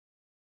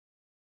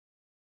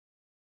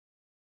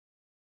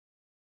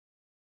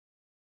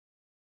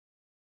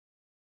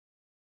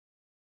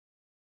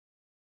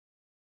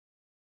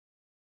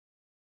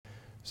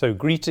So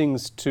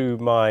greetings to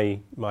my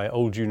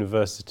old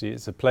university.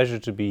 It's a pleasure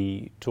to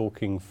be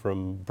talking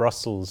from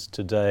Brussels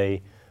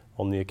today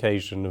on the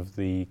occasion of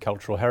the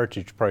Cultural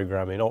Heritage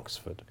Programme in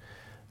Oxford.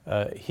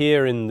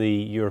 Here in the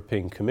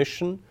European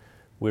Commission,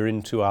 we're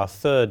into our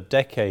third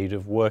decade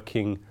of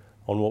working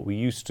on what we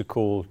used to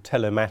call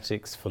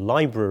telematics for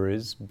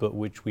libraries, but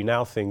which we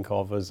now think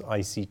of as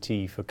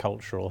ICT for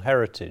cultural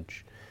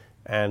heritage.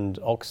 And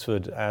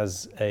Oxford,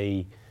 as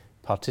a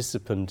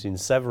participant in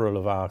several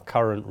of our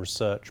current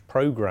research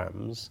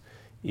programs,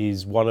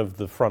 is one of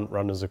the front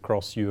runners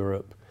across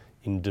Europe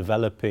in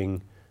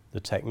developing the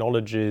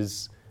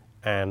technologies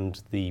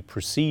and the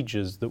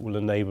procedures that will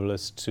enable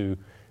us to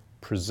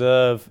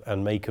preserve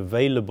and make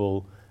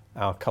available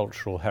our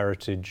cultural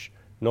heritage,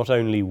 not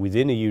only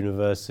within a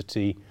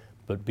university,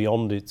 but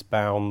beyond its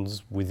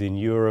bounds within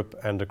Europe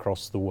and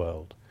across the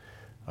world.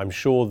 I'm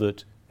sure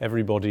that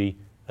everybody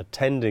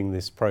attending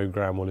this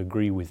program will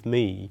agree with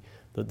me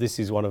that this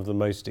is one of the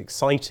most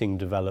exciting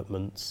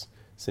developments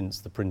since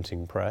the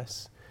printing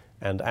press.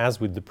 And as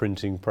with the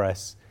printing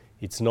press,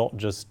 it's not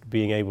just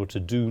being able to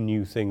do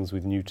new things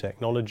with new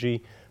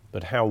technology,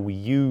 but how we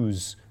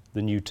use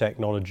the new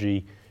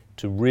technology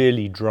to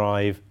really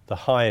drive the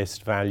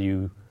highest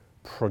value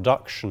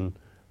production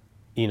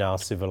in our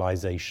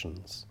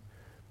civilizations.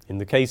 In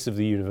the case of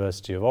the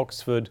University of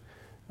Oxford,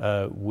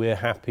 we're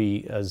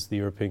happy as the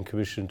European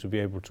Commission to be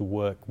able to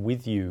work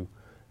with you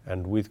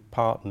and with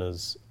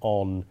partners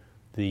on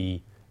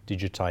the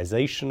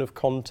digitization of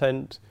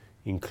content,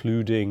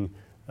 including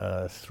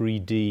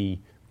 3D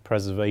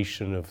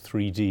preservation of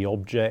 3D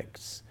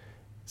objects.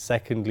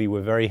 Secondly,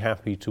 we're very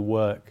happy to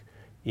work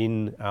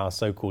in our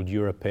so-called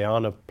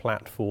Europeana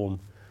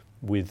platform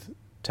with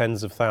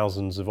tens of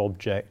thousands of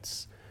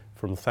objects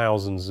from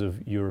thousands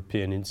of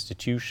European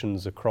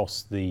institutions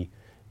across the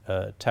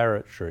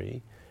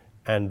territory.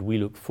 And we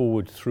look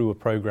forward through a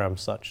program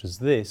such as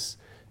this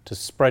to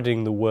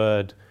spreading the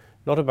word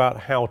not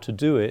about how to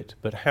do it,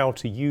 but how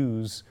to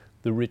use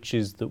the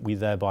riches that we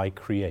thereby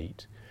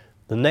create.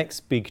 The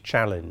next big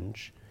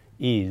challenge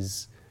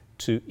is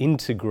to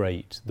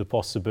integrate the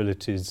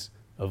possibilities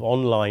of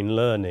online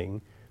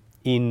learning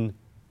in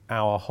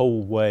our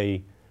whole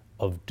way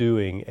of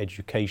doing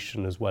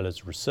education as well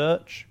as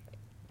research,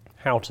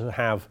 how to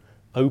have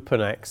open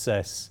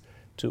access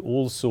to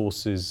all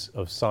sources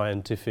of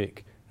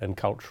scientific and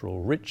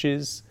cultural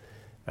riches,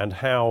 and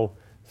how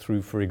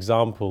through, for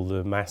example,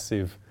 the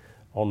massive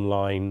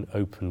online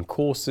open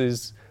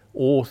courses,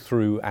 or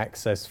through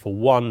access for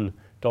one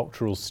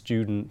doctoral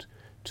student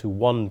to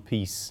one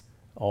piece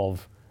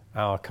of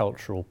our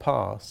cultural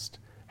past,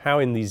 how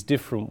in these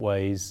different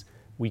ways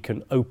we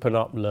can open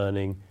up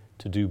learning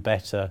to do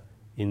better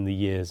in the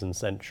years and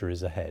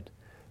centuries ahead.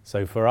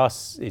 So for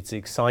us, it's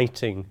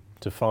exciting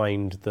to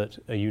find that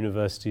a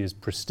university as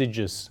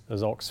prestigious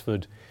as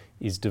Oxford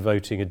is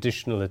devoting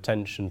additional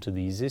attention to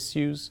these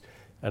issues.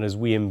 And as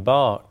we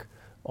embark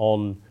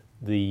on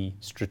the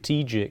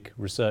strategic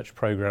research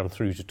program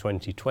through to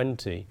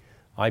 2020,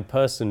 I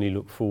personally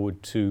look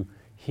forward to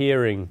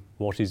hearing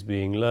what is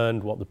being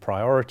learned, what the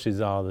priorities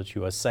are that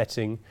you are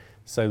setting,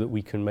 so that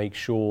we can make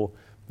sure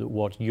that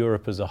what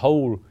Europe as a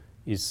whole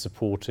is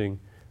supporting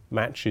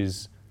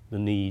matches the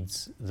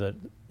needs that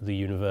the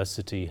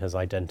university has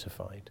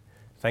identified.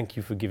 Thank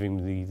you for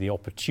giving me the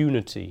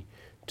opportunity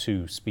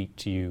to speak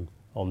to you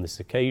on this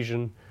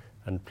occasion,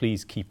 and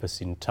please keep us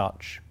in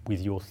touch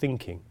with your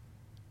thinking.